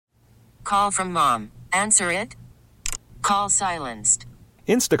call from mom. Answer it. Call silenced.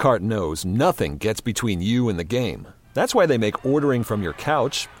 Instacart knows nothing gets between you and the game. That's why they make ordering from your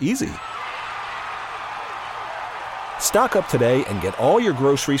couch easy. Stock up today and get all your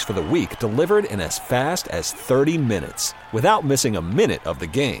groceries for the week delivered in as fast as 30 minutes without missing a minute of the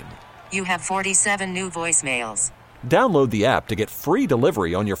game. You have 47 new voicemails. Download the app to get free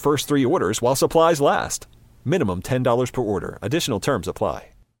delivery on your first 3 orders while supplies last. Minimum $10 per order. Additional terms apply.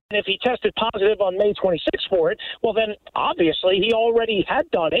 And if he tested positive on May 26th for it, well, then obviously he already had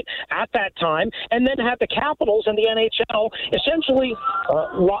done it at that time and then had the Capitals and the NHL essentially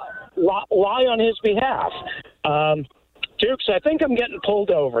lie on his behalf. Dukes, I think I'm getting pulled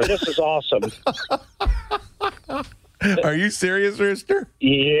over. This is awesome. Are you serious, Rooster?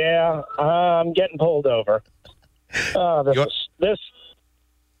 Yeah, I'm getting pulled over. What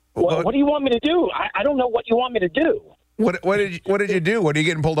do you want me to do? I don't know what you want me to do. What did you do? What are you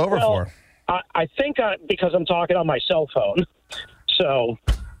getting pulled over for? I think because I'm talking on my cell phone. So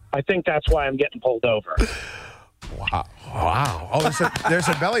I think that's why I'm getting pulled over. Wow. Oh, there's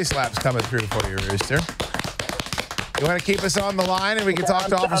some belly slaps coming through for you, Rooster. You want to keep us on the line and we can talk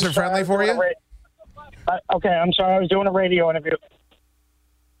to Officer Friendly for you? Okay, I'm sorry. I was doing a radio interview.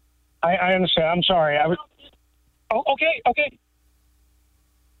 I understand. I'm sorry. Okay.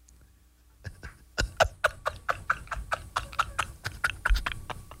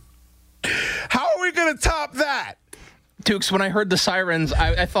 How are we going to top that? Dukes, when I heard the sirens,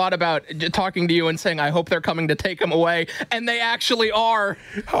 I thought about talking to you and saying, I hope they're coming to take him away. And they actually are.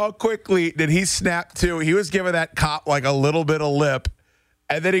 How quickly did he snap to? He was giving that cop like a little bit of lip.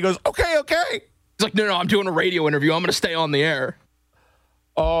 And then he goes, okay. He's like, no, I'm doing a radio interview. I'm going to stay on the air.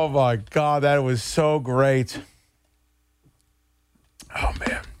 Oh, my God. That was so great. Oh,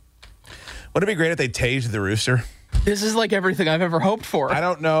 man. Wouldn't it be great if they tased the Rooster? This is like everything I've ever hoped for. I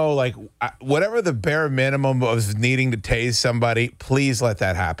don't know, like, whatever the bare minimum of needing to tase somebody, please let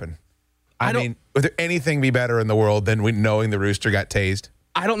that happen. I mean, would there anything be better in the world than knowing the Rooster got tased?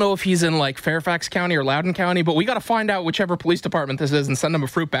 I don't know if he's in, like, Fairfax County or Loudoun County, but we got to find out whichever police department this is and send them a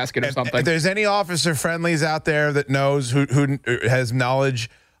fruit basket or something. If there's any officer friendlies out there that knows who has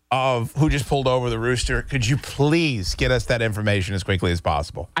knowledge of who just pulled over the Rooster, could you please get us that information as quickly as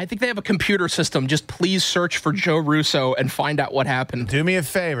possible? I think they have a computer system. Just please search for Joe Russo and find out what happened. Do me a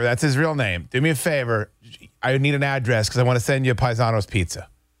favor. That's his real name. Do me a favor. I need an address because I want to send you a Paisano's pizza.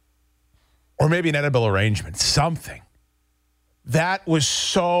 Or maybe an edible arrangement. Something. That was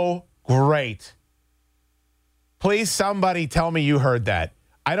so great. Please, somebody tell me you heard that.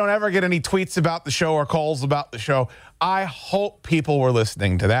 I don't ever get any tweets about the show or calls about the show. I hope people were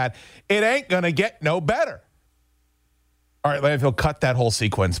listening to that. It ain't going to get no better. All right, Landfill, cut that whole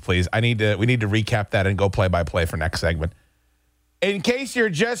sequence, please. We need to recap that and go play-by-play for next segment. In case you're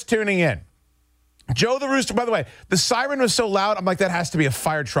just tuning in, Joe the Rooster, by the way, the siren was so loud, I'm like, that has to be a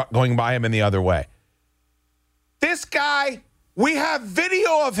fire truck going by him in the other way. This guy, we have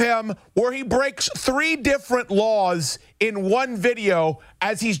video of him where he breaks 3 different laws in one video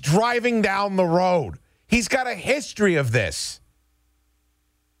as he's driving down the road. He's got a history of this.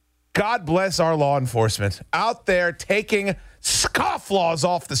 God bless our law enforcement out there taking scofflaws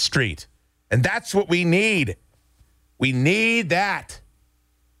off the street. And that's what we need. We need that.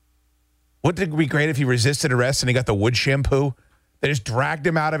 Wouldn't it be great if he resisted arrest and he got the wood shampoo? They just dragged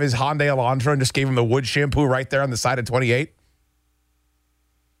him out of his Hyundai Elantra and just gave him the wood shampoo right there on the side of 28.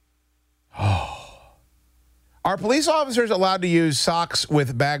 Oh. Are police officers allowed to use socks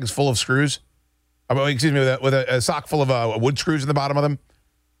with bags full of screws? Excuse me, with a sock full of wood screws in the bottom of them?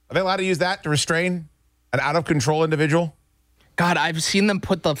 Are they allowed to use that to restrain an out-of-control individual? God, I've seen them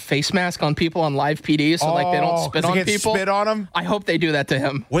put the face mask on people on live PD so like they don't spit on people. Spit on them? I hope they do that to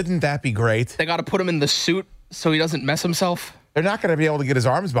him. Wouldn't that be great? They got to put him in the suit so he doesn't mess himself. They're not going to be able to get his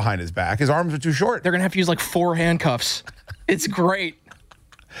arms behind his back. His arms are too short. They're going to have to use like 4 handcuffs. It's great.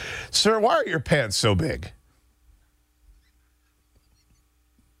 Sir, why are your pants so big?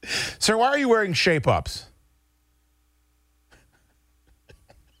 Sir, why are you wearing shape-ups?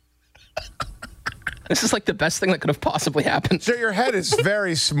 This is like the best thing that could have possibly happened. Sir, your head is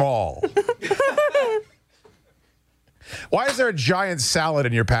very small. Why is there a giant salad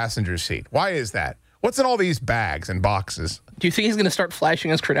in your passenger seat? Why is that? What's in all these bags and boxes? Do you think he's going to start flashing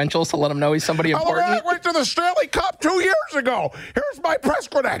his credentials to let him know he's somebody important? I went to the Stanley Cup 2 years ago. Here's my press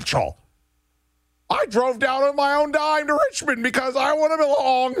credential. I drove down on my own dime to Richmond because I want to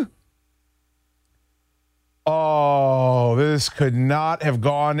belong. Oh, this could not have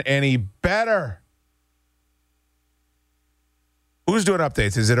gone any better. Who's doing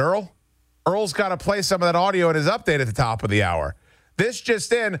updates? Is it Earl? Earl's got to play some of that audio in his update at the top of the hour. This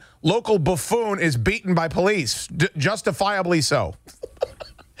just in, local buffoon is beaten by police, justifiably so.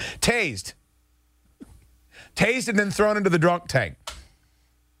 Tased and then thrown into the drunk tank.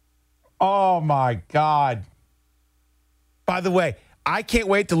 Oh, my God. By the way, I can't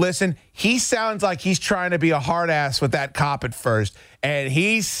wait to listen. He sounds like he's trying to be a hard ass with that cop at first, and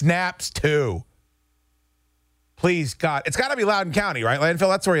he snaps too. Please, God. It's got to be Loudoun County, right, Landfill?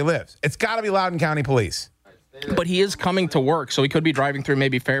 That's where he lives. It's got to be Loudoun County Police. But he is coming to work, so he could be driving through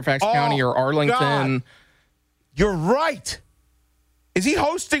maybe Fairfax County or Arlington. God. You're right. Is he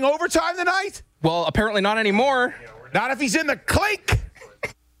hosting overtime tonight? Well, apparently not anymore. Not if he's in the clink.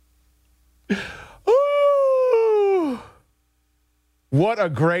 Ooh. What a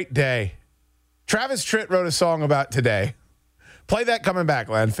great day. Travis Tritt wrote a song about today. Play that coming back,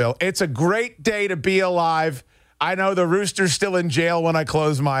 Landfill. It's a great day to be alive. I know the rooster's still in jail when I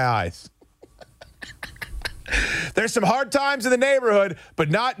close my eyes. There's some hard times in the neighborhood,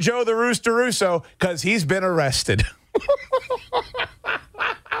 but not Joe the Rooster Russo, because he's been arrested.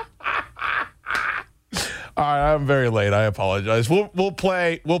 All right, I'm very late. I apologize. We'll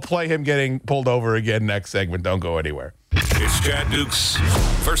play him getting pulled over again next segment. Don't go anywhere. It's Chad Dukes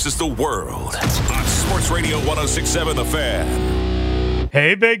versus the world on Sports Radio 106.7 The Fan.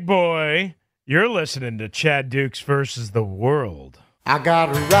 Hey, big boy. You're listening to Chad Dukes versus the world. I got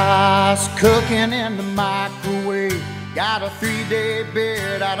rice cooking in the microwave. Got a 3-day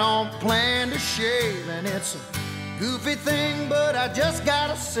beard I don't plan to shave. And it's a goofy thing, but I just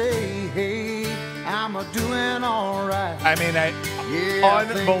gotta say, hey, I'm a doing all right. I mean,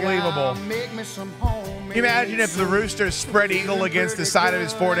 unbelievable. Can you imagine if the Roosters spread eagle against the side of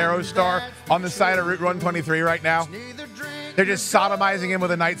his Ford Aerostar on the side of Route 123 right now? They're just sodomizing him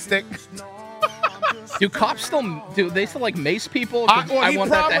with a nightstick. Do cops do they still like mace people? Well, I he want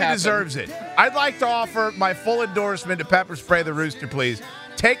that to probably happen. deserves it. I'd like to offer my full endorsement to pepper spray the Rooster, please.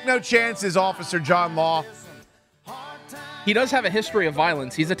 Take no chances, Officer John Law. He does have a history of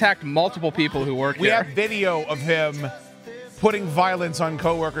violence. He's attacked multiple people who work We there. have video of him putting violence on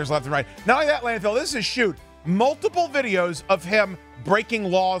coworkers left and right. Not only that, Landfill, this is multiple videos of him breaking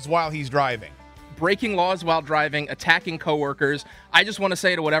laws while he's driving. Breaking laws while driving, attacking coworkers. I just want to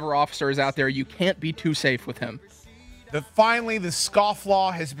say to whatever officer is out there, you can't be too safe with him. Finally, the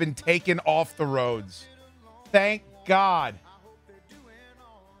scofflaw has been taken off the roads. Thank God.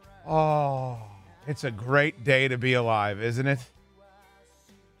 Oh, it's a great day to be alive, isn't it?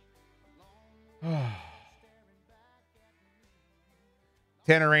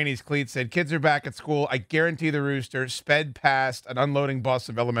 Tanner Rainey's cleat said, kids are back at school. I guarantee the Rooster sped past an unloading bus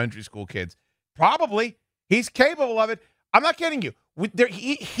of elementary school kids. Probably. He's capable of it. I'm not kidding you.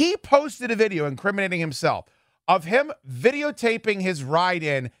 He posted a video incriminating himself of him videotaping his ride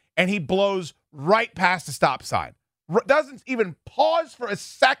in, and he blows right past the stop sign. Doesn't even pause for a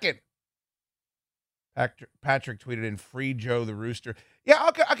second. Patrick tweeted in, free Joe the Rooster. Yeah,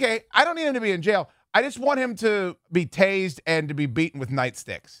 okay. I don't need him to be in jail. I just want him to be tased and to be beaten with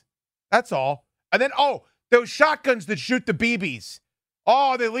nightsticks. That's all. And then, those shotguns that shoot the BBs.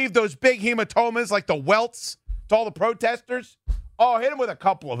 Oh, they leave those big hematomas like the welts to all the protesters. Oh, hit him with a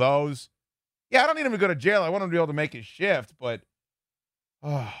couple of those. Yeah, I don't need him to go to jail. I want him to be able to make his shift, but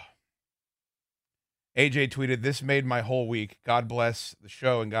AJ tweeted, this made my whole week. God bless the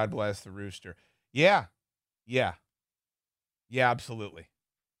show and God bless the Rooster. Yeah, absolutely.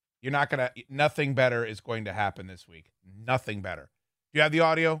 Nothing better is going to happen this week. Nothing better. Do you have the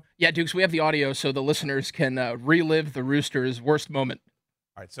audio? Yeah, Dukes, we have the audio so the listeners can relive the Rooster's worst moment.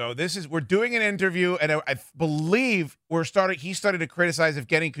 All right, so we're doing an interview, and I believe he started to criticize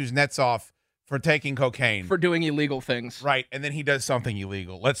Evgeny Kuznetsov for taking cocaine. For doing illegal things. Right, and then he does something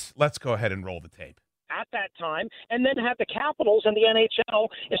illegal. Let's go ahead and roll the tape. At that time, and then have the Capitals and the NHL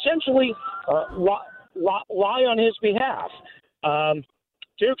essentially lie on his behalf.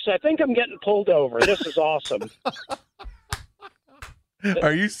 Dukes, I think I'm getting pulled over. This is awesome.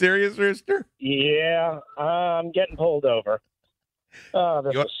 Are you serious, Rooster? Yeah, I'm getting pulled over.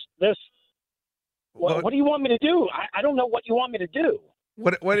 What do you want me to do? I don't know what you want me to do.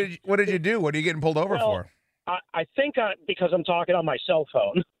 What did you do? What are you getting pulled over for? I think because I'm talking on my cell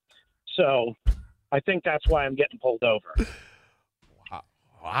phone. So I think that's why I'm getting pulled over.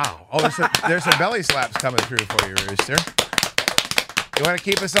 Wow. Oh, there's some belly slaps coming through for you, Rooster. You want to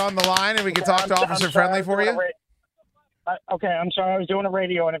keep us on the line and we can talk to Officer Friendly for you? Okay, I'm sorry. I was doing a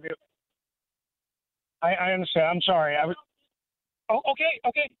radio interview. I understand. I'm sorry.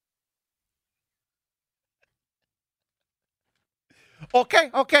 Okay.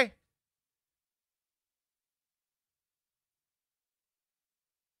 Okay.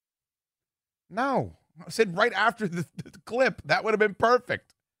 No. I said right after the clip. That would have been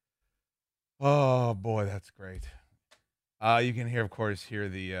perfect. Oh boy, that's great. You can hear, of course,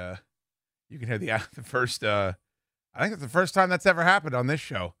 the first. I think it's the first time that's ever happened on this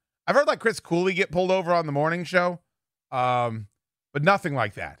show. I've heard like Chris Cooley get pulled over on the morning show, but nothing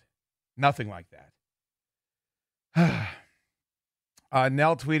like that. Nothing like that.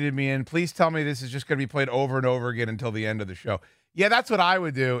 Nell tweeted me in, please tell me this is just going to be played over and over again until the end of the show. Yeah, that's what I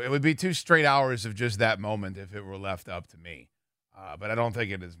would do. It would be 2 straight hours of just that moment if it were left up to me. But I don't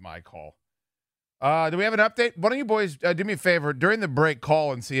think it is my call. Do we have an update? Why don't you boys do me a favor? During the break,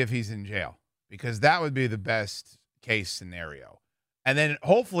 call and see if he's in jail. Because that would be the best case scenario. And then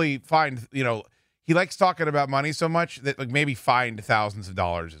hopefully find, he likes talking about money so much that like maybe find thousands of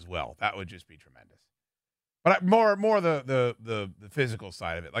dollars as well. That would just be tremendous. But more the physical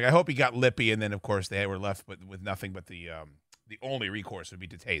side of it. Like I hope he got lippy, and then of course they were left with nothing but the only recourse would be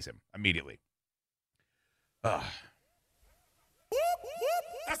to tase him immediately. Yeah,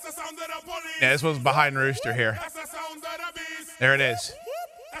 this was behind Rooster here. There it is.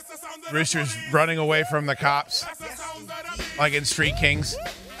 Rooster's running away from the cops, like in Street Kings,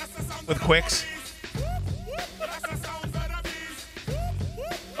 with quicks.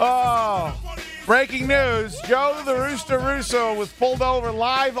 Oh. Breaking news, Joe the Rooster Russo was pulled over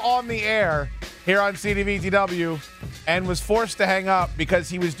live on the air here on CDVTW and was forced to hang up because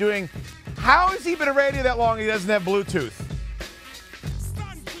he was doing... How has he been a radio that long he doesn't have Bluetooth?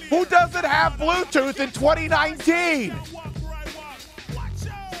 Who doesn't have Bluetooth in 2019?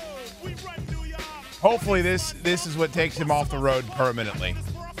 Hopefully this is what takes him off the road permanently.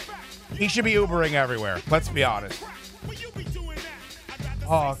 He should be Ubering everywhere, let's be honest.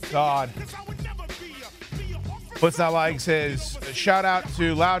 Oh, God. What's Not Like says, shout out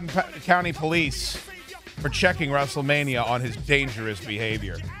to Loudoun County Police for checking WrestleMania on his dangerous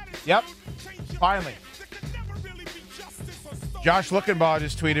behavior. Yep, finally. Josh Lookenbaugh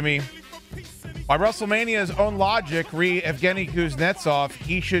just tweeted me, by WrestleMania's own logic, Evgeny Kuznetsov,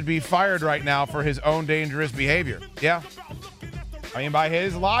 he should be fired right now for his own dangerous behavior. Yeah. I mean, by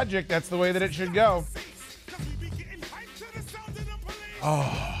his logic, that's the way that it should go.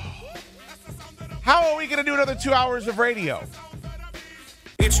 Oh. How are we going to do another 2 hours of radio?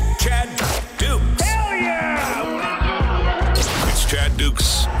 It's Chad Dukes. Hell yeah! It's Chad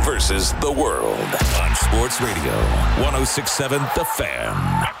Dukes versus the world on Sports Radio 106.7 The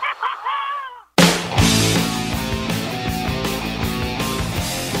Fan.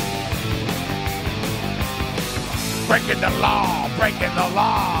 Breaking the law, breaking the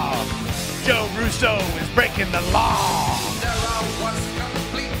law. Joe Russo is breaking the law.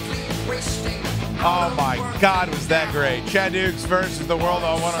 Oh my God, was that great. Chad Dukes versus the world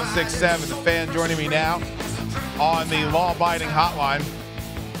on 106.7. The Fan joining me now on the law-abiding hotline.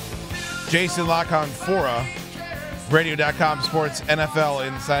 Jason Laconfora, Radio.com Sports NFL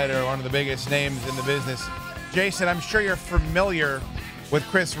Insider, one of the biggest names in the business. Jason, I'm sure you're familiar with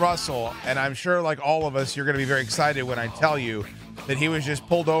Chris Russell, and I'm sure, like all of us, you're going to be very excited when I tell you that he was just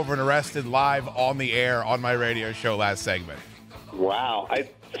pulled over and arrested live on the air on my radio show last segment. Wow.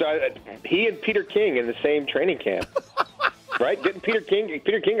 He and Peter King in the same training camp, right? Didn't Peter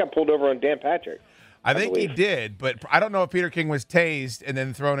King got pulled over on Dan Patrick? I think he did, but I don't know if Peter King was tased and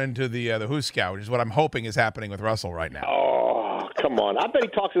then thrown into the Hooskow, which is what I'm hoping is happening with Russell right now. Oh, come on. I bet he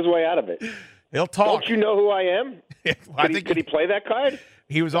talks his way out of it. He'll talk. Don't you know who I am? Could he play that card?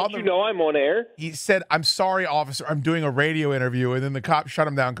 He was on you know I'm on air? He said, "I'm sorry, officer. I'm doing a radio interview," and then the cop shut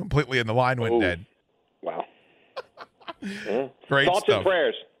him down completely, and the line went dead. Wow. Great Thoughts stuff. and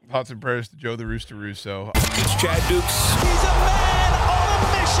prayers. Thoughts and prayers to Joe the Rooster Russo. It's Chad Dukes. He's a man on a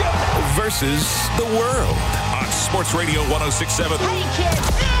mission. Versus the world on Sports Radio 106.7. Hey, kids,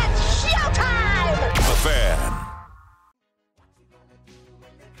 it's showtime. The Fan.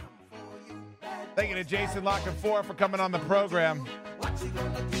 Thank you to Jason Laconfora for coming on the program.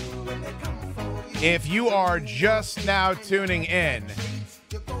 If you are just now tuning in,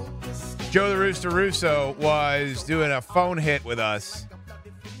 Joe the Rooster Russo was doing a phone hit with us,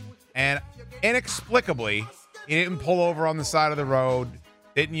 and inexplicably, he didn't pull over on the side of the road,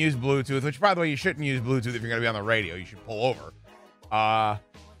 didn't use Bluetooth, which, by the way, you shouldn't use Bluetooth if you're going to be on the radio. You should pull over.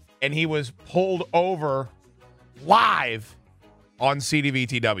 And he was pulled over live on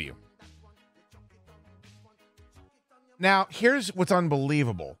CDVTW. Now, here's what's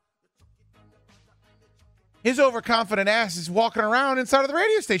unbelievable. His overconfident ass is walking around inside of the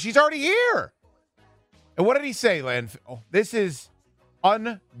radio station. He's already here. And what did he say, Landfill? Oh, this is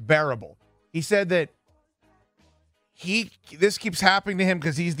unbearable. He said that this keeps happening to him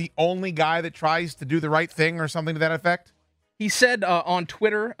because he's the only guy that tries to do the right thing or something to that effect. He said on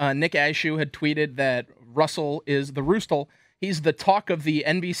Twitter, Nick Ashew had tweeted that Russell is the Roostel. He's the talk of the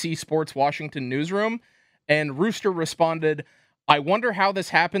NBC Sports Washington newsroom. And Rooster responded, I wonder how this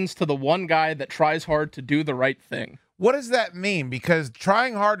happens to the one guy that tries hard to do the right thing. What does that mean? Because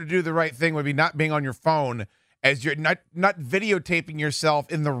trying hard to do the right thing would be not being on your phone as you're not videotaping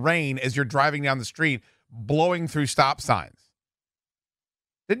yourself in the rain as you're driving down the street, blowing through stop signs.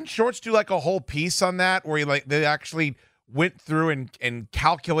 Didn't Shorts do like a whole piece on that where they actually went through and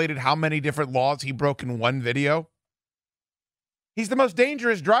calculated how many different laws he broke in one video? He's the most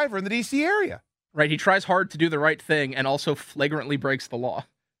dangerous driver in the D.C. area. Right, he tries hard to do the right thing and also flagrantly breaks the law.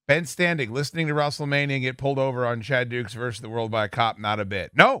 Ben Standing, listening to WrestleMania get pulled over on Chad Dukes versus the World by a cop, not a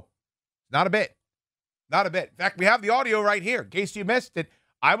bit. No, not a bit. Not a bit. In fact, we have the audio right here. In case you missed it,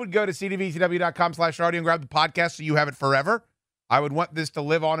 I would go to cdvtw.com/audio and grab the podcast so you have it forever. I would want this to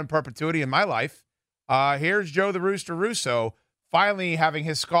live on in perpetuity in my life. Here's Joe the Rooster Russo finally having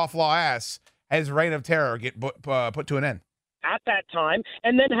his scofflaw ass, his reign of terror get put to an end. At that time,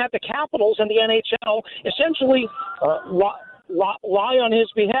 and then have the Capitals and the NHL essentially lie on his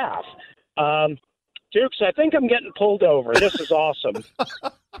behalf. Dukes, I think I'm getting pulled over. This is awesome.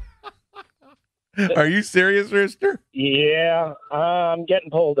 Are you serious, Rooster? Yeah, I'm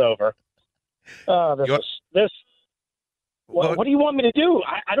getting pulled over. What do you want me to do?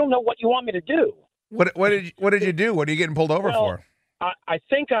 I don't know what you want me to do. What did you do? What are you getting pulled over for? I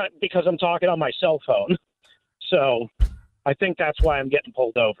think because I'm talking on my cell phone. So I think that's why I'm getting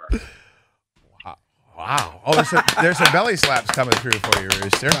pulled over. Wow. Oh, there's some belly slaps coming through for you,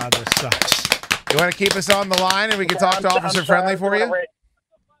 Rooster. God, this sucks. You want to keep us on the line and we can talk to Officer Friendly for you?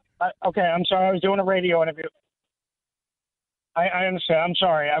 Okay, I'm sorry. I was doing a radio interview. I understand. I'm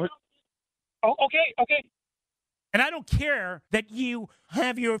sorry. Okay. And I don't care that you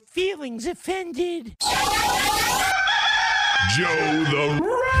have your feelings offended. Joe the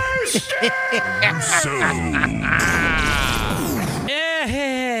Rooster.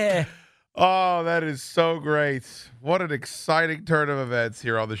 Oh, that is so great. What an exciting turn of events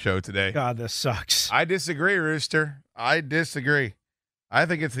here on the show today. God, this sucks. I disagree, Rooster. I disagree. I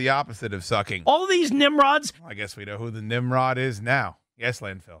think it's the opposite of sucking. All these Nimrods. I guess we know who the Nimrod is now. Yes,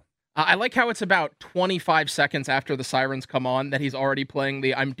 Landfill. I like how it's about 25 seconds after the sirens come on that he's already playing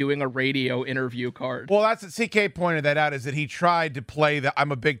the I'm doing a radio interview card. Well, that's what CK pointed that out, is that he tried to play the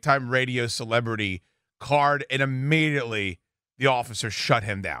I'm a big-time radio celebrity card, and immediately the officer shut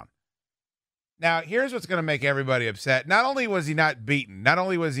him down. Now, here's what's going to make everybody upset. Not only was he not beaten, not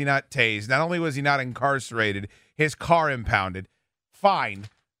only was he not tased, not only was he not incarcerated, his car impounded, fine.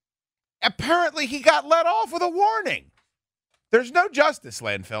 Apparently, he got let off with a warning. There's no justice,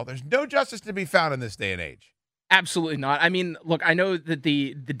 Landfill. There's no justice to be found in this day and age. Absolutely not. I mean, look, I know that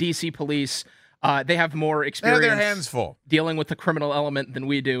the DC police, they have more experience. They have their hands full dealing with the criminal element than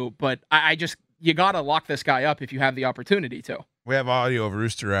we do, but I just, you got to lock this guy up if you have the opportunity to. We have audio of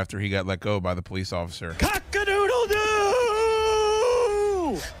Rooster after he got let go by the police officer. Cock-a-doodle-doo!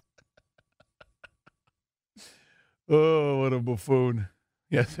 Oh, what a buffoon.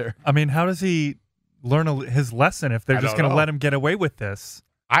 Yes, sir. I mean, how does he learn his lesson if they're just going to let him get away with this?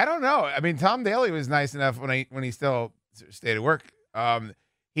 I don't know. I mean, Tom Daly was nice enough when he still stayed at work.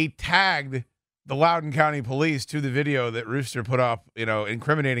 He tagged the Loudoun County Police to the video that Rooster put up,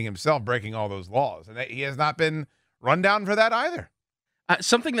 incriminating himself, breaking all those laws. And he has not been run down for that either.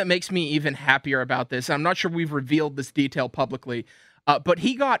 Something that makes me even happier about this, I'm not sure we've revealed this detail publicly, but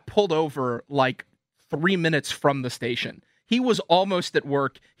he got pulled over like 3 minutes from the station. He was almost at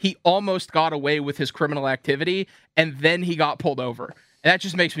work. He almost got away with his criminal activity, and then he got pulled over. And that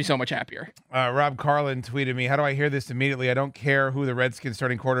just makes me so much happier. Rob Carlin tweeted me, how do I hear this immediately? I don't care who the Redskins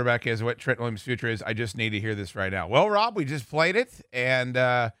starting quarterback is, what Trent Williams' future is. I just need to hear this right now. Well, Rob, we just played it, and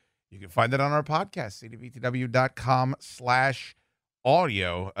you can find it on our podcast,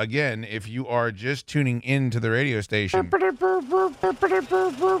 cdvtw.com/audio. Again, if you are just tuning into the radio station, the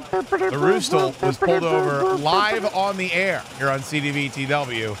Roostel was pulled over live on the air here on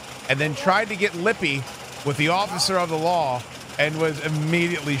CDVTW and then tried to get lippy with the officer of the law and was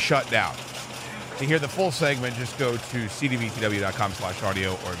immediately shut down. To hear the full segment, just go to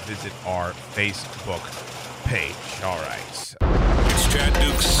cdvtw.com/audio or visit our Facebook page. All right. It's Chad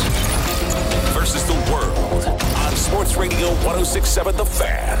Dukes versus the world on Sports Radio 106.7 The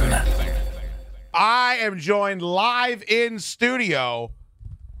Fan. I am joined live in studio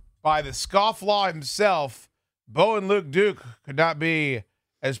by the scofflaw himself. Bo and Luke Duke could not be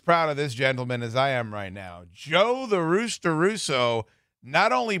as proud of this gentleman as I am right now. Joe the Rooster Russo,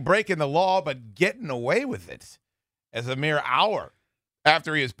 not only breaking the law, but getting away with it. As a mere hour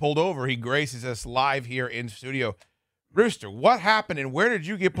after he is pulled over, he graces us live here in studio. Rooster, what happened and where did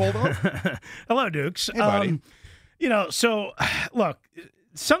you get pulled over? Hello, Dukes. Hey, buddy. So look,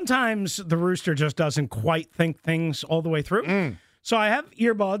 sometimes the Rooster just doesn't quite think things all the way through. So I have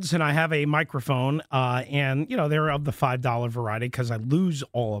earbuds and I have a microphone, and they're of the $5 variety because I lose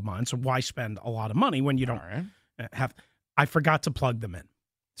all of mine. So why spend a lot of money when you don't have? I forgot to plug them in,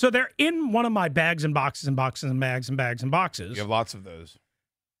 so they're in one of my bags and boxes and boxes and bags and bags and boxes. You have lots of those,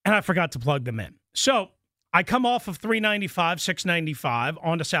 and I forgot to plug them in. So I come off of 395, 695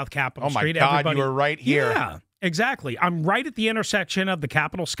 onto South Capitol Street. Oh my God, you were right here. Yeah. Exactly. I'm right at the intersection of the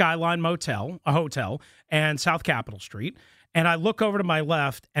Capitol Skyline Hotel, and South Capitol Street. And I look over to my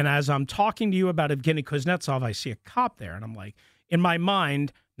left, and as I'm talking to you about Evgeny Kuznetsov, I see a cop there. And I'm like, in my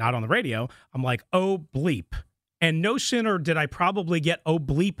mind, not on the radio, I'm like, oh, bleep. And no sooner did I probably get oh,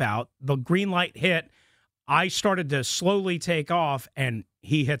 bleep out, the green light hit, I started to slowly take off, and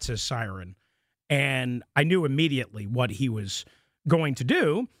he hits his siren. And I knew immediately what he was going to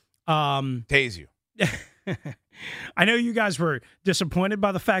do. Tase you. I know you guys were disappointed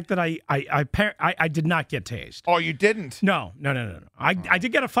by the fact that I did not get tased. Oh, you didn't? No. I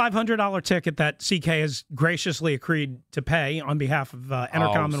did get a $500 ticket that CK has graciously agreed to pay on behalf of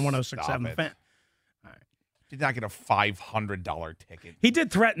Entercom and 106.7 Fan. Did not get a $500 ticket. He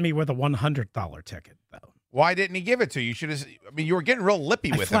did threaten me with a $100 ticket, though. Why didn't he give it to you? You should have. I mean, you were getting real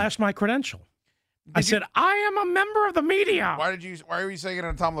lippy with him. I flashed my credential. I said, I am a member of the media. Why were you saying it in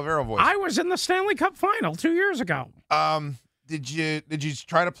a Tom Lavero voice? I was in the Stanley Cup final 2 years ago. Did you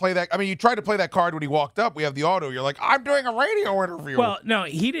try to play that? I mean, you tried to play that card when he walked up. We have the audio. You're like, I'm doing a radio interview. Well, no,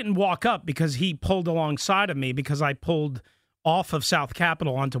 he didn't walk up because he pulled alongside of me because I pulled off of South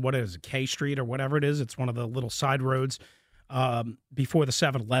Capitol onto what is it, K Street or whatever it is. It's one of the little side roads before the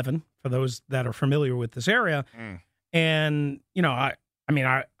 7-Eleven, for those that are familiar with this area. And,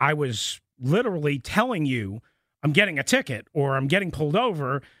 I was literally telling you I'm getting a ticket or I'm getting pulled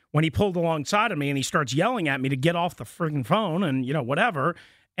over when he pulled alongside of me and he starts yelling at me to get off the friggin' phone and, whatever.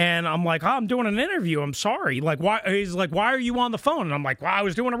 And I'm like, I'm doing an interview. I'm sorry. Like, why? He's like, why are you on the phone? And I'm like, well, I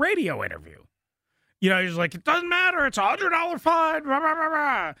was doing a radio interview. He's like, it doesn't matter. It's $100 fine. Blah, blah, blah,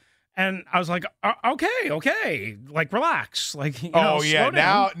 blah. And I was like, okay. Like, relax. Like, slow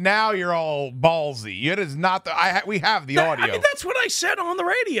down. Now you're all ballsy. It is not we have the audio. I mean, that's what I said on the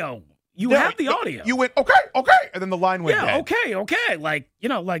radio. You have the audio. You went, okay. And then the line went dead. Okay. Like,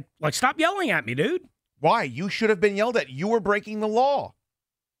 stop yelling at me, dude. Why? You should have been yelled at. You were breaking the law.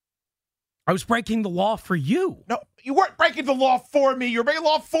 I was breaking the law for you. No, you weren't breaking the law for me. You were breaking the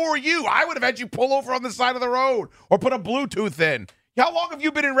law for you. I would have had you pull over on the side of the road or put a Bluetooth in. How long have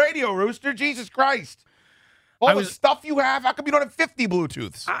you been in radio, Rooster? Jesus Christ. All the stuff you have, how come you don't have 50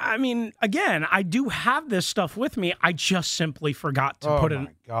 Bluetooths? I mean, again, I do have this stuff with me. I just simply forgot to put it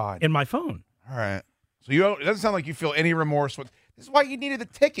in my phone. All right. So it doesn't sound like you feel any remorse. This is why you needed the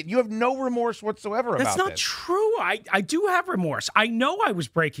ticket. You have no remorse whatsoever about this. That's not true. I do have remorse. I know I was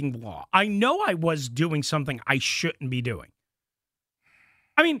breaking the law. I know I was doing something I shouldn't be doing.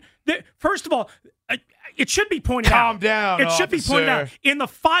 I mean, first of all, it should be pointed out. Calm down, It should be pointed out. In the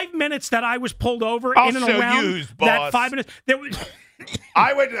 5 minutes that I was pulled over in and around that 5 minutes, there was...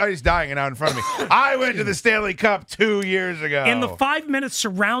 He's dying out in front of me. I went to the Stanley Cup 2 years ago. In the 5 minutes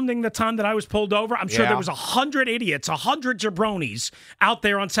surrounding the time that I was pulled over, I'm sure there was 100 idiots, 100 jabronis out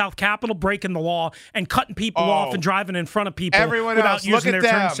there on South Capitol breaking the law and cutting people off and driving in front of people without using their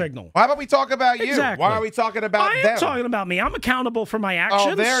turn signal. Why don't we talk about you? Exactly. Why are we talking about them? I am talking about me. I'm accountable for my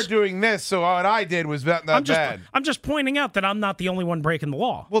actions. Oh, they're doing this, so what I did was not bad. I'm just pointing out that I'm not the only one breaking the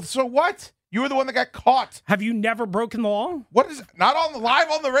law. Well, so what? You were the one that got caught. Have you never broken the law? What is not live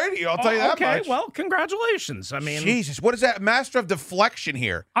on the radio? I'll tell you that much. Okay, well, congratulations. I mean, Jesus, what is that? Master of deflection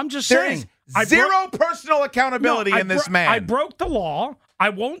here. I'm just saying. There is zero personal accountability in this man. I broke the law. I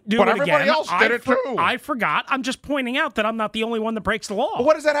won't do it again. But everybody else did it too. I forgot. I'm just pointing out that I'm not the only one that breaks the law. But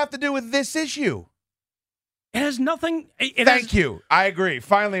what does that have to do with this issue? It has nothing. Thank you. I agree.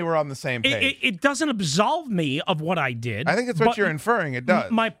 Finally, we're on the same page. It doesn't absolve me of what I did. I think that's what you're inferring. It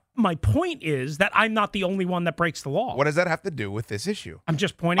does. My point is that I'm not the only one that breaks the law. What does that have to do with this issue? I'm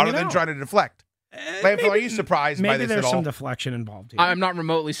just pointing it out. Other than trying to deflect. Are you surprised by this at all? Maybe there's some deflection involved here. I'm not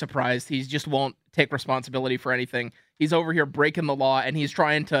remotely surprised. He just won't take responsibility for anything. He's over here breaking the law, and he's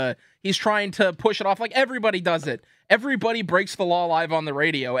trying to push it off like everybody does it. Everybody breaks the law live on the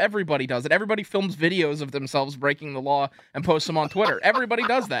radio. Everybody does it. Everybody films videos of themselves breaking the law and posts them on Twitter. Everybody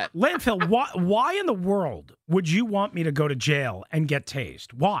does that. Landfill, why in the world would you want me to go to jail and get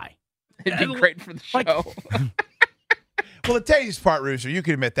tased? Why? It'd be great for the show. Well, the tase part, Rooster, you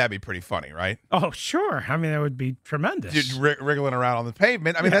can admit that'd be pretty funny, right? Oh, sure. I mean, that would be tremendous. Just wriggling around on the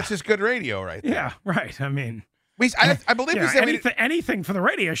pavement. I mean, that's just good radio right there. Yeah, right. I mean... I believe we said anything for the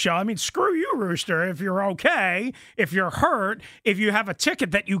radio show. I mean, screw you, Rooster. If you're okay, if you're hurt, if you have a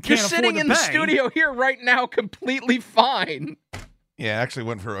ticket that you can't afford to pay. You're sitting in the studio here right now completely fine. Yeah, it actually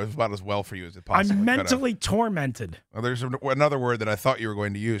went for about as well for you as it possibly could have. I'm mentally tormented. Well, there's another word that I thought you were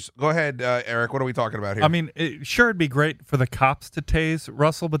going to use. Go ahead, Eric. What are we talking about here? I mean, sure, it'd be great for the cops to tase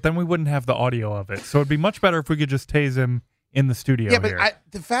Russell, but then we wouldn't have the audio of it. So it'd be much better if we could just tase him in the studio. Yeah, but here.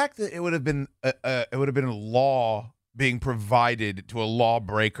 The fact that it would have been a law being provided to a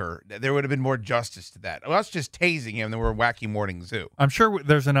lawbreaker, there would have been more justice to that. Us just tasing him, then we're a wacky morning zoo. I'm sure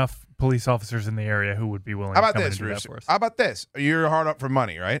there's enough police officers in the area who would be willing to come and do that for us. How about this? You're hard up for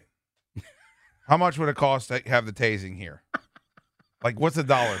money, right? How much would it cost to have the tasing here? Like, what's the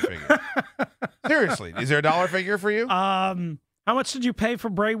dollar figure? Seriously, is there a dollar figure for you? How much did you pay for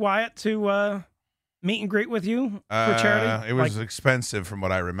Bray Wyatt to meet and greet with you for charity? It was expensive from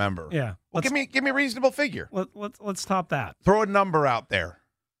what I remember. Yeah. Well, give me a reasonable figure. Let's top that. Throw a number out there.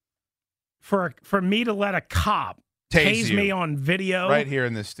 For me to let a cop tase me on video right here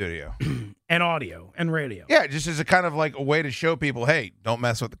in this studio and audio and radio. Yeah, just as a kind of like a way to show people, hey, don't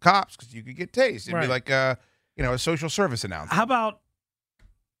mess with the cops because you could get tased. It'd be like a social service announcement. How about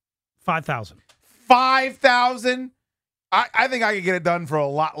 5,000? 5,000? I think I could get it done for a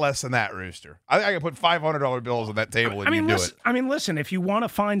lot less than that, Rooster. I think I could put $500 bills on that table and do it. I mean, listen, if you want to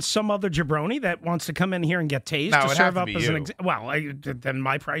find some other jabroni that wants to come in here and get tased to serve up as then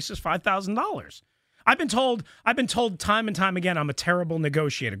my price is $5,000. I've been told time and time again I'm a terrible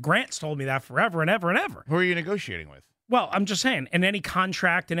negotiator. Grant's told me that forever and ever and ever. Who are you negotiating with? Well, I'm just saying, in any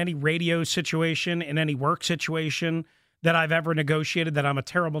contract, in any radio situation, in any work situation that I've ever negotiated, that I'm a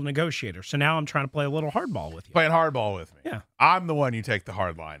terrible negotiator. So now I'm trying to play a little hardball with you. Playing hardball with me. Yeah. I'm the one you take the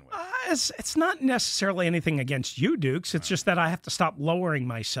hard line with. It's not necessarily anything against you, Dukes. It's just that I have to stop lowering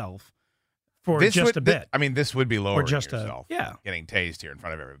myself for just a bit. This would be lowering just yourself. Yeah. Getting tased here in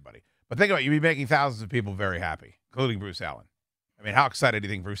front of everybody. But think about it. You'd be making thousands of people very happy, including Bruce Allen. I mean, how excited do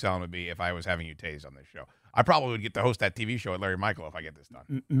you think Bruce Allen would be if I was having you tased on this show? I probably would get to host that TV show at Larry Michael if I get this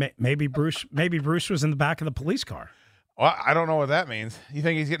done. Maybe Bruce was in the back of the police car. Well, I don't know what that means. You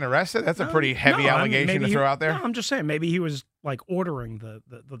think he's getting arrested? That's a pretty heavy allegation to throw out there. No, I'm just saying maybe he was like ordering the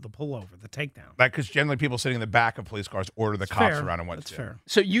pullover, the takedown. Because generally people sitting in the back of police cars order the cops around and what's fair.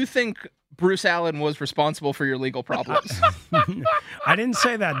 So you think Bruce Allen was responsible for your legal problems? I didn't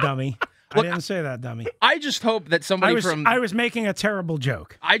say that, dummy. I didn't say that, dummy. I just hope that somebody I was making a terrible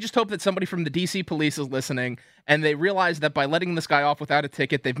joke. I just hope that somebody from the DC police is listening and they realize that by letting this guy off without a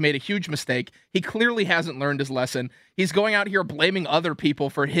ticket, they've made a huge mistake. He clearly hasn't learned his lesson. He's going out here blaming other people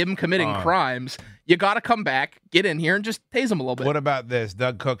for him committing crimes. You got to come back, get in here, and just tase him a little bit. What about this?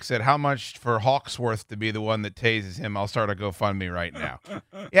 Doug Cook said, how much for Hawksworth to be the one that tases him? I'll start a GoFundMe right now.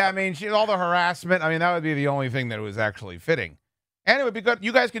 Yeah, I mean, all the harassment, I mean, that would be the only thing that was actually fitting. And it would be good.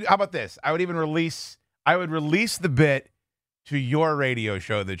 You guys could. How about this? I would release the bit to your radio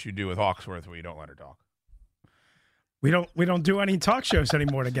show that you do with Hawksworth, where you don't let her talk. We don't do any talk shows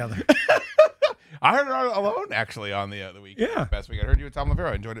anymore together. I heard her alone actually on the weekend. Yeah, best week. I heard you with Tom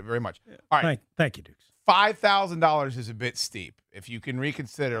Lavera. I enjoyed it very much. All right, thank you, Dukes. $5,000 is a bit steep. If you can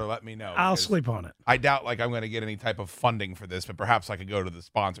reconsider, let me know. I'll sleep on it. I doubt I'm going to get any type of funding for this, but perhaps I could go to the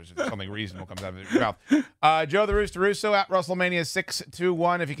sponsors if something reasonable comes out of your mouth. Joe the Rooster Russo at WrestleMania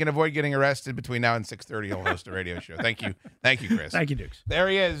 621. If you can avoid getting arrested between now and 6:30, he'll host a radio show. Thank you, Chris. Thank you, Dukes. There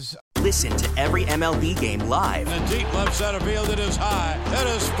he is. Listen to every MLB game live. In the deep left center field, it is high, it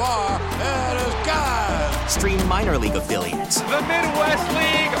is far, it is gone. Stream minor league affiliates. The Midwest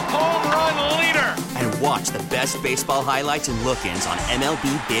League home run leader. And watch the best baseball highlights and look-ins on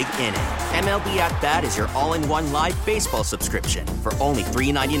MLB Big Inning. MLB At Bat is your all-in-one live baseball subscription for only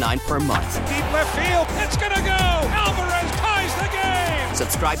 $3.99 per month. Deep left field, it's gonna go. Alvarez ties the game.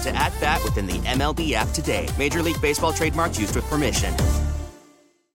 Subscribe to At Bat within the MLB app today. Major League Baseball trademarks used with permission.